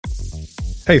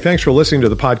Hey, thanks for listening to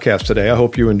the podcast today. I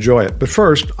hope you enjoy it. But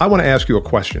first, I want to ask you a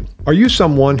question. Are you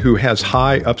someone who has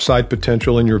high upside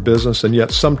potential in your business, and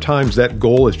yet sometimes that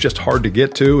goal is just hard to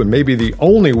get to, and maybe the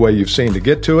only way you've seen to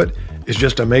get to it is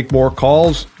just to make more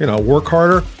calls, work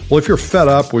harder? Well, if you're fed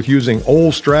up with using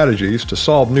old strategies to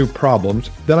solve new problems,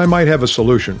 then I might have a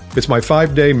solution. It's my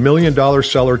 5-day $1 Million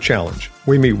Seller Challenge.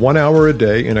 We meet 1 hour a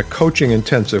day in a coaching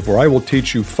intensive where I will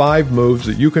teach you 5 moves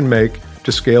that you can make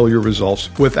to scale your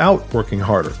results without working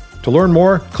harder. To learn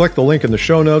more, click the link in the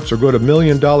show notes or go to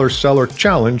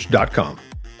 $1,000,000sellerchallenge.com.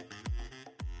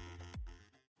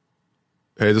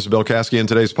 Hey, this is Bill Caskey. In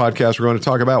today's podcast, we're going to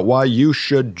talk about why you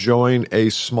should join a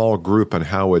small group and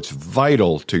how it's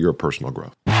vital to your personal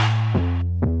growth.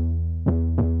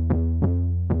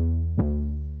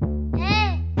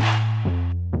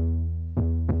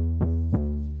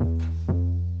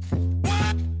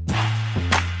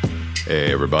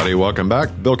 Hey, everybody. Welcome back.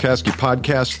 Bill Caskey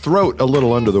Podcast. Throat a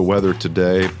little under the weather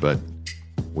today, but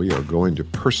we are going to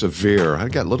persevere. I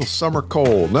got a little summer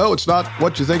cold. No, it's not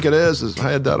what you think it is. I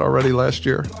had that already last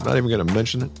year. I'm not even going to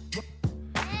mention it.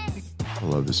 I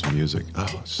love this music.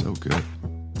 Oh, it's so good.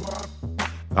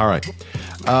 All right.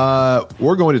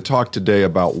 We're going to talk today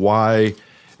about why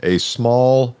a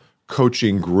small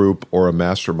coaching group or a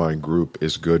mastermind group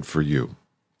is good for you.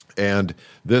 And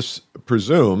this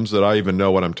presumes that I even know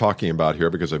what I'm talking about here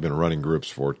because I've been running groups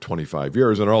for 25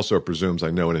 years, and it also presumes I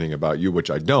know anything about you,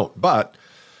 which I don't. But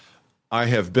I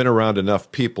have been around enough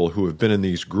people who have been in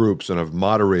these groups and have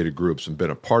moderated groups and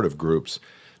been a part of groups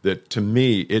that, to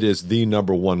me, it is the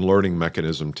number one learning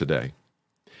mechanism today.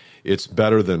 It's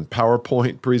better than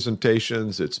PowerPoint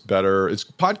presentations.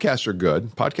 Podcasts are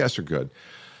good.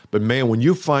 But man, when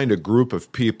you find a group of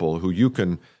people who you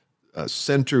can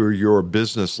center your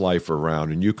business life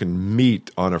around and you can meet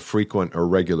on a frequent or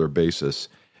regular basis,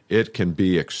 it can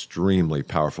be extremely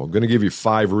powerful. I'm going to give you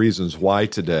 5 reasons why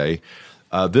today.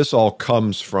 This all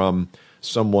comes from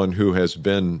someone who has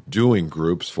been doing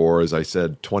groups for, as I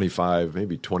said, 25,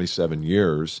 maybe 27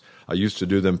 years. I used to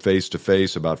do them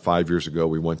face-to-face. About 5 years ago,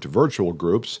 we went to virtual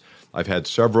groups. I've had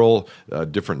several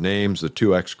different names. The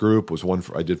 2X group was one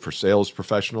I did for sales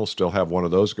professionals, still have one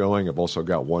of those going. I've also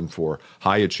got one for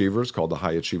high achievers called the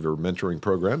High Achiever Mentoring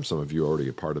Program. Some of you are already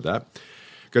a part of that.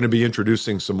 Going to be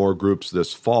introducing some more groups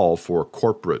this fall for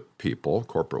corporate people,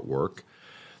 corporate work.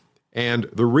 And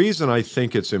the reason I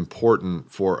think it's important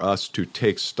for us to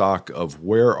take stock of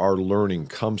where our learning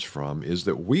comes from is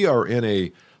that we are in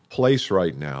a place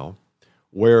right now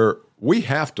where we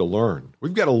have to learn.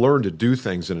 We've got to learn to do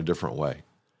things in a different way.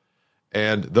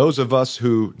 And those of us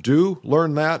who do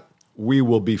learn that, we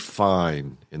will be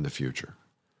fine in the future.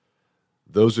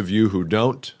 Those of you who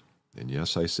don't, and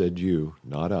yes, I said you,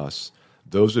 not us,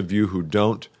 those of you who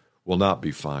don't will not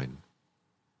be fine.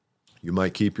 You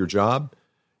might keep your job,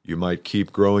 you might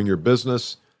keep growing your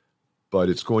business, but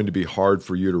it's going to be hard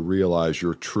for you to realize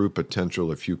your true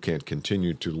potential if you can't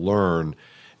continue to learn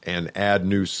and add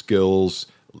new skills,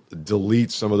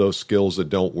 delete some of those skills that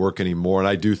don't work anymore. And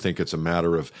I do think it's a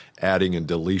matter of adding and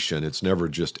deletion. It's never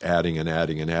just adding and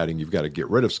adding and adding. You've got to get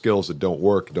rid of skills that don't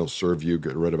work, don't serve you,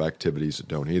 get rid of activities that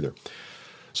don't either.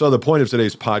 So the point of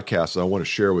today's podcast, I want to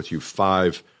share with you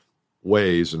 5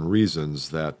 ways and reasons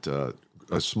that a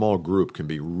small group can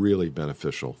be really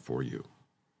beneficial for you.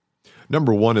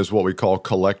 Number 1 is what we call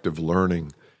collective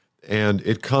learning. And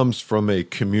it comes from a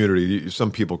community. Some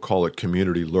people call it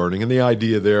community learning. And the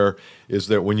idea there is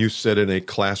that when you sit in a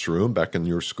classroom back in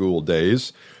your school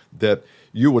days, that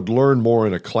you would learn more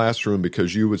in a classroom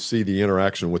because you would see the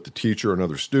interaction with the teacher and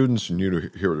other students, and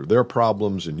you'd hear their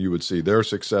problems, and you would see their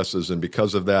successes. And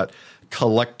because of that,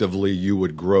 collectively, you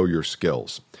would grow your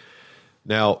skills.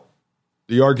 Now,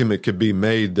 the argument could be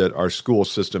made that our school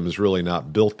system is really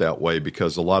not built that way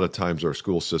because a lot of times our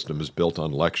school system is built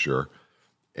on lecture.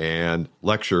 And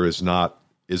lecture does not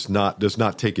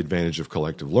take advantage of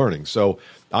collective learning. So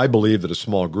I believe that a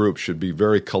small group should be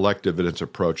very collective in its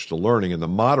approach to learning, and the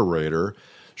moderator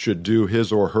should do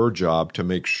his or her job to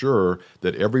make sure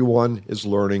that everyone is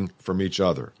learning from each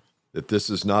other, that this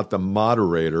is not the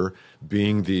moderator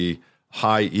being the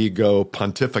high ego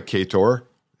pontificator,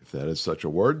 if that is such a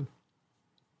word,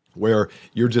 where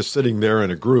you're just sitting there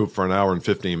in a group for an hour and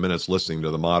 15 minutes listening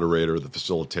to the moderator, the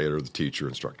facilitator, the teacher,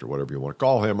 instructor, whatever you want to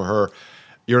call him or her.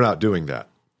 You're not doing that.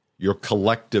 You're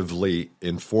collectively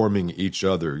informing each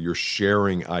other. You're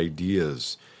sharing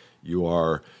ideas. You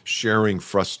are sharing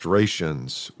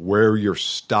frustrations, where you're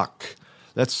stuck.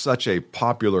 That's such a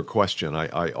popular question.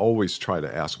 I always try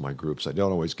to ask my groups. I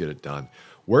don't always get it done.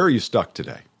 Where are you stuck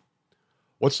today?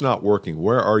 What's not working?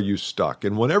 Where are you stuck?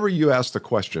 And whenever you ask the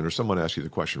question or someone asks you the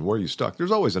question, where are you stuck?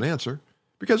 There's always an answer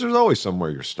because there's always somewhere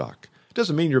you're stuck. It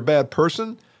doesn't mean you're a bad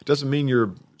person. It doesn't mean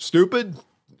you're stupid,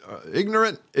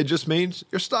 ignorant. It just means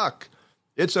you're stuck.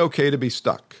 It's okay to be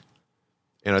stuck.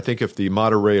 And I think if the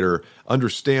moderator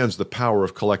understands the power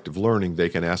of collective learning, they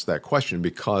can ask that question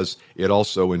because it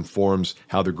also informs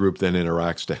how the group then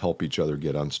interacts to help each other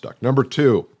get unstuck. Number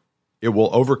 2, it will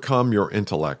overcome your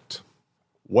intellect.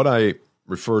 What I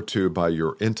refer to by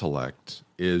your intellect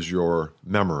is your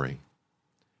memory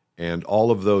and all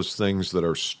of those things that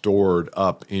are stored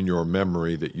up in your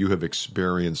memory that you have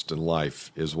experienced in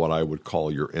life is what I would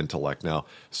call your intellect. Now,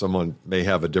 someone may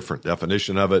have a different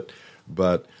definition of it,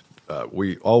 but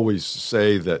we always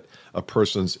say that a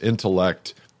person's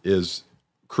intellect is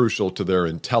crucial to their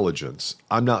intelligence.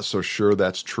 I'm not so sure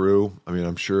that's true. I mean,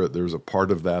 I'm sure there's a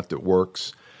part of that that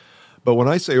works. But when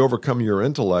I say overcome your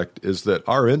intellect, is that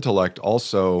our intellect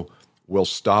also will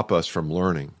stop us from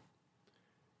learning,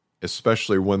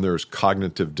 especially when there's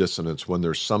cognitive dissonance, when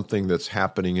there's something that's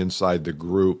happening inside the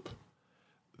group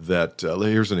that,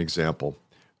 here's an example.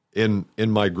 In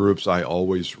my groups, I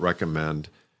always recommend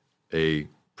a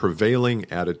prevailing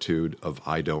attitude of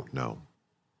I don't know.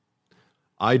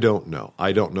 I don't know.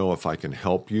 I don't know if I can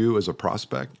help you as a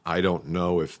prospect. I don't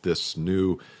know if this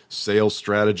new sales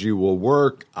strategy will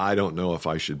work. I don't know if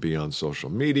I should be on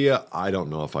social media. I don't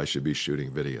know if I should be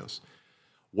shooting videos.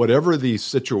 Whatever the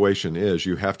situation is,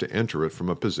 you have to enter it from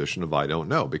a position of I don't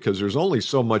know, because there's only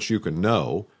so much you can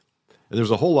know, and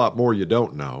there's a whole lot more you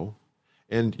don't know.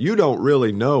 And you don't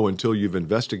really know until you've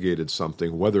investigated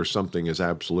something, whether something is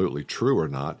absolutely true or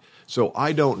not. So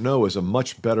I don't know is a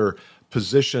much better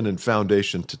position and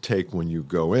foundation to take when you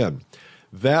go in.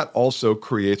 That also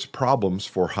creates problems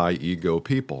for high ego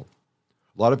people.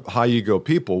 A lot of high ego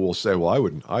people will say, well,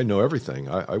 I know everything.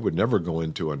 I would never go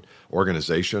into an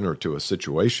organization or to a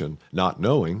situation not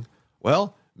knowing.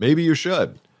 Well, maybe you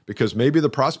should. Because maybe the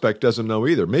prospect doesn't know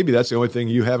either. Maybe that's the only thing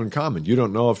you have in common. You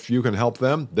don't know if you can help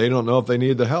them. They don't know if they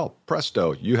need the help.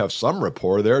 Presto, you have some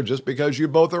rapport there just because you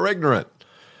both are ignorant.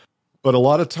 But a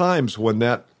lot of times when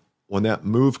that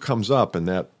move comes up and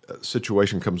that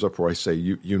situation comes up where I say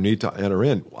you need to enter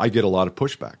in, I get a lot of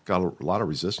pushback, got a lot of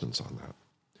resistance on that.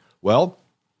 Well,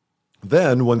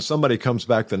 then when somebody comes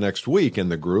back the next week in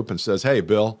the group and says, hey,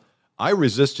 Bill, I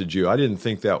resisted you. I didn't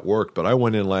think that worked, but I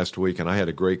went in last week and I had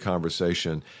a great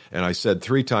conversation. And I said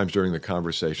 3 times during the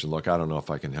conversation, look, I don't know if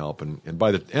I can help. And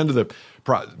by the end of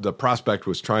the prospect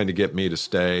was trying to get me to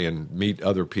stay and meet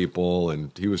other people. And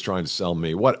he was trying to sell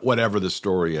me whatever the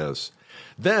story is.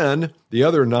 Then the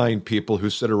other 9 people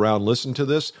who sit around listen to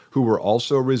this, who were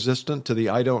also resistant to the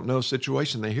I don't know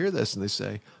situation, they hear this and they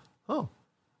say, oh,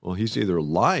 well, he's either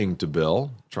lying to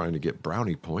Bill, trying to get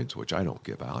brownie points, which I don't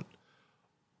give out,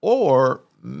 or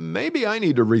maybe I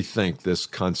need to rethink this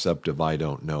concept of I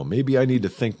don't know. Maybe I need to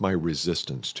think my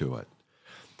resistance to it.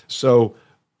 So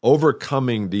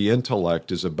overcoming the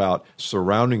intellect is about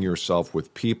surrounding yourself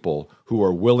with people who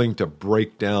are willing to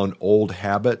break down old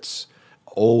habits,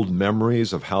 old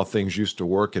memories of how things used to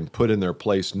work and put in their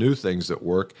place new things that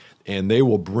work, and they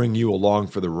will bring you along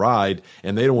for the ride,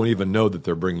 and they don't even know that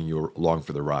they're bringing you along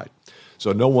for the ride.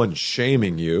 So no one's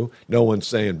shaming you. No one's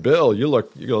saying, Bill, you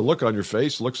got a look on your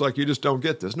face. Looks like you just don't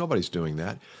get this. Nobody's doing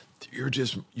that. You're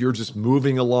just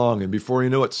moving along. And before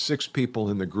you know it, 6 people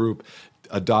in the group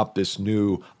adopt this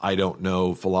new I don't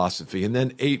know philosophy. And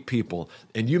then 8 people.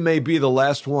 And you may be the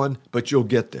last one, but you'll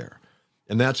get there.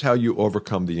 And that's how you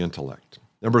overcome the intellect.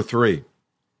 Number 3,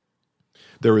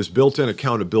 there is built-in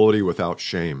accountability without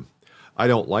shame. I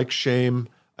don't like shame.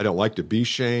 I don't like to be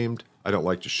shamed. I don't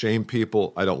like to shame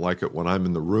people. I don't like it when I'm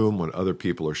in the room when other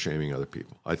people are shaming other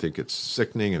people. I think it's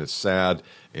sickening and it's sad,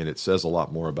 and it says a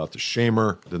lot more about the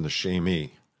shamer than the shamee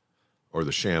or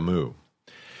the shamu.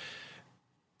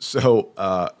 So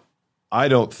I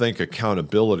don't think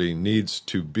accountability needs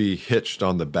to be hitched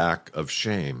on the back of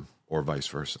shame or vice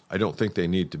versa. I don't think they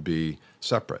need to be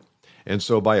separate. And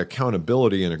so by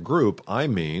accountability in a group, I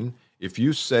mean, if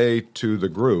you say to the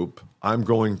group, I'm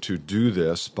going to do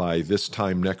this by this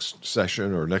time next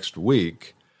session or next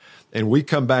week, and we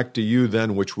come back to you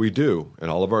then, which we do in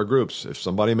all of our groups. If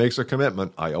somebody makes a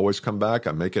commitment, I always come back,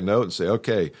 I make a note and say,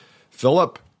 okay,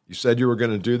 Philip, you said you were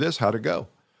going to do this, how'd it go?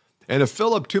 And if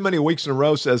Philip too many weeks in a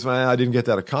row says, I didn't get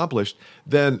that accomplished,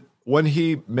 then when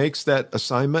he makes that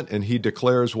assignment and he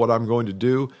declares what I'm going to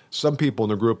do, some people in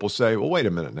the group will say, well, wait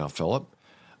a minute now, Philip,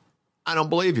 I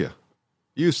don't believe you.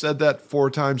 You said that 4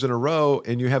 times in a row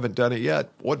and you haven't done it yet.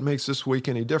 What makes this week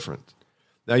any different?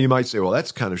 Now you might say, well,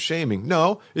 that's kind of shaming.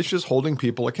 No, it's just holding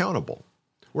people accountable.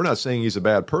 We're not saying he's a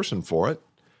bad person for it,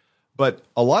 but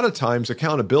a lot of times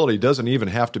accountability doesn't even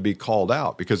have to be called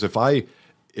out, because if I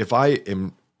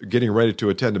am getting ready to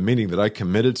attend a meeting that I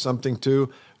committed something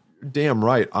to, damn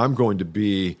right, I'm going to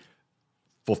be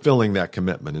fulfilling that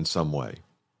commitment in some way.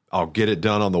 I'll get it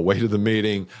done on the way to the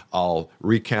meeting. I'll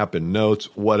recap in notes,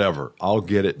 whatever. I'll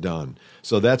get it done.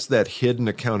 So that's that hidden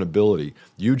accountability.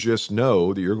 You just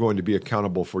know that you're going to be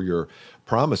accountable for your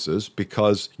promises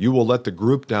because you will let the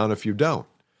group down if you don't.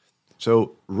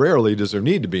 So rarely does there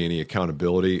need to be any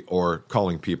accountability or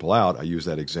calling people out. I use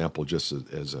that example just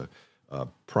as a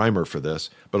primer for this.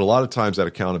 But a lot of times that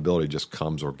accountability just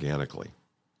comes organically.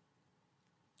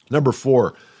 Number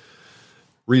 4,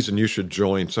 reason you should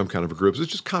join some kind of a group is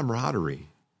just camaraderie.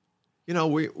 You know,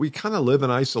 we kind of live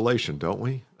in isolation, don't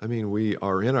we? I mean, we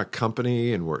are in a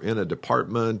company and we're in a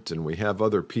department and we have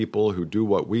other people who do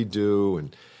what we do.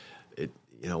 And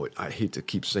I hate to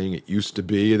keep saying it used to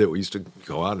be that we used to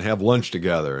go out and have lunch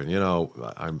together. And,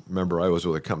 I remember I was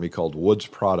with a company called Woods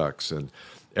Products, and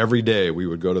every day we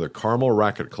would go to the Carmel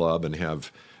Racket Club and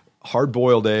have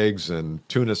hard-boiled eggs and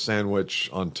tuna sandwich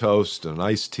on toast and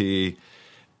iced tea.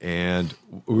 And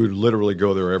we would literally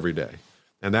go there every day.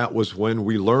 And that was when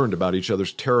we learned about each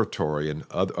other's territory and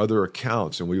other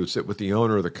accounts. And we would sit with the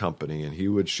owner of the company, and he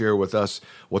would share with us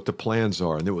what the plans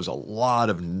are. And there was a lot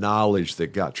of knowledge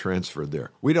that got transferred there.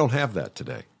 We don't have that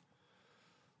today.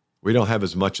 We don't have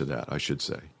as much of that, I should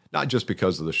say. Not just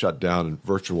because of the shutdown and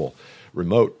virtual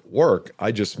remote work.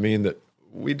 I just mean that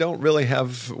we don't really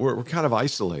have, we're kind of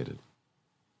isolated.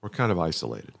 We're kind of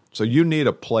isolated. So you need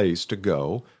a place to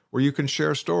go where you can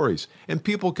share stories, and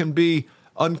people can be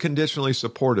unconditionally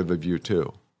supportive of you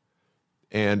too.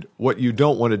 And what you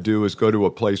don't want to do is go to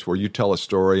a place where you tell a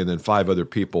story and then 5 other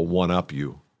people one-up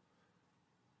you.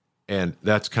 And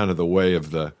that's kind of the way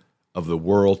of the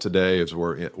world today, is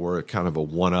we're kind of a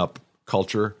one-up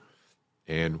culture,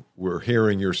 and we're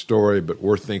hearing your story, but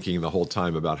we're thinking the whole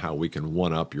time about how we can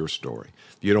one-up your story.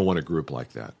 You don't want a group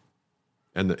like that.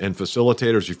 And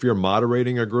facilitators, if you're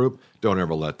moderating a group, don't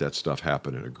ever let that stuff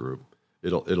happen in a group.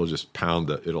 It'll just pound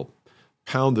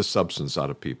the substance out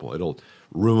of people. It'll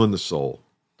ruin the soul.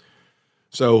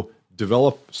 So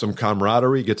develop some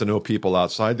camaraderie, get to know people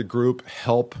outside the group,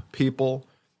 help people,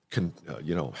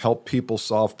 help people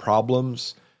solve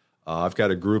problems. I've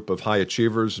got a group of high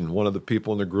achievers, and one of the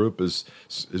people in the group is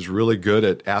really good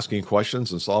at asking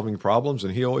questions and solving problems,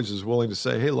 and he always is willing to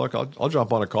say, hey, look, I'll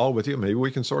jump on a call with you. Maybe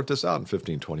we can sort this out in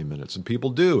 15, 20 minutes. And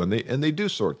people do, and they do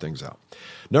sort things out.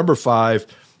 Number 5,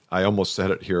 I almost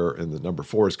said it here, and the number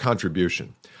 4 is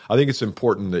contribution. I think it's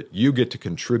important that you get to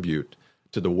contribute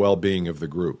to the well-being of the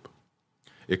group.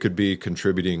 It could be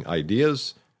contributing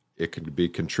ideas. It could be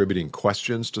contributing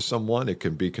questions to someone. It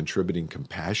can be contributing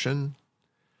compassion,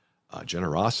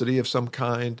 generosity of some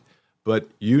kind, but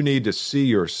you need to see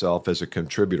yourself as a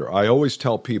contributor. I always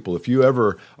tell people, if you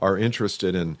ever are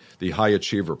interested in the High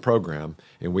Achiever program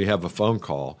and we have a phone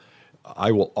call,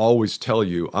 I will always tell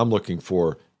you I'm looking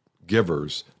for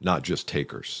givers, not just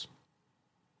takers.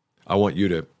 I want you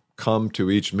to come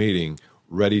to each meeting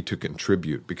ready to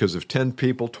contribute, because if 10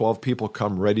 people, 12 people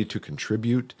come ready to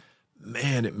contribute,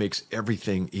 man, it makes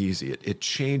everything easy. It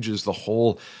changes the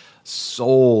whole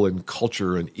soul and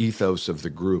culture and ethos of the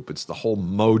group. It's the whole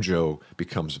mojo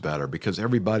becomes better because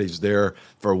everybody's there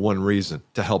for one reason,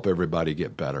 to help everybody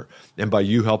get better. And by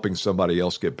you helping somebody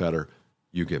else get better,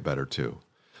 you get better too.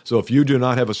 So if you do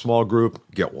not have a small group,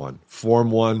 get one.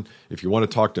 Form one. If you want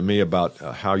to talk to me about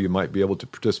how you might be able to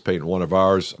participate in one of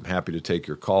ours, I'm happy to take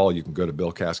your call. You can go to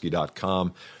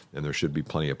billcaskey.com, and there should be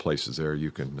plenty of places there you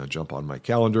can jump on my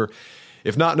calendar.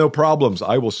 If not, no problems.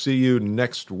 I will see you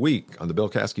next week on the Bill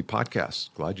Caskey Podcast.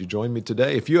 Glad you joined me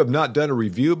today. If you have not done a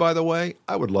review, by the way,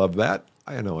 I would love that.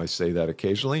 I know I say that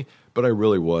occasionally, but I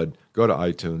really would. Go to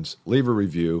iTunes, leave a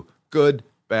review, good,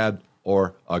 bad,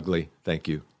 or ugly. Thank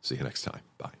you. See you next time.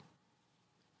 Bye.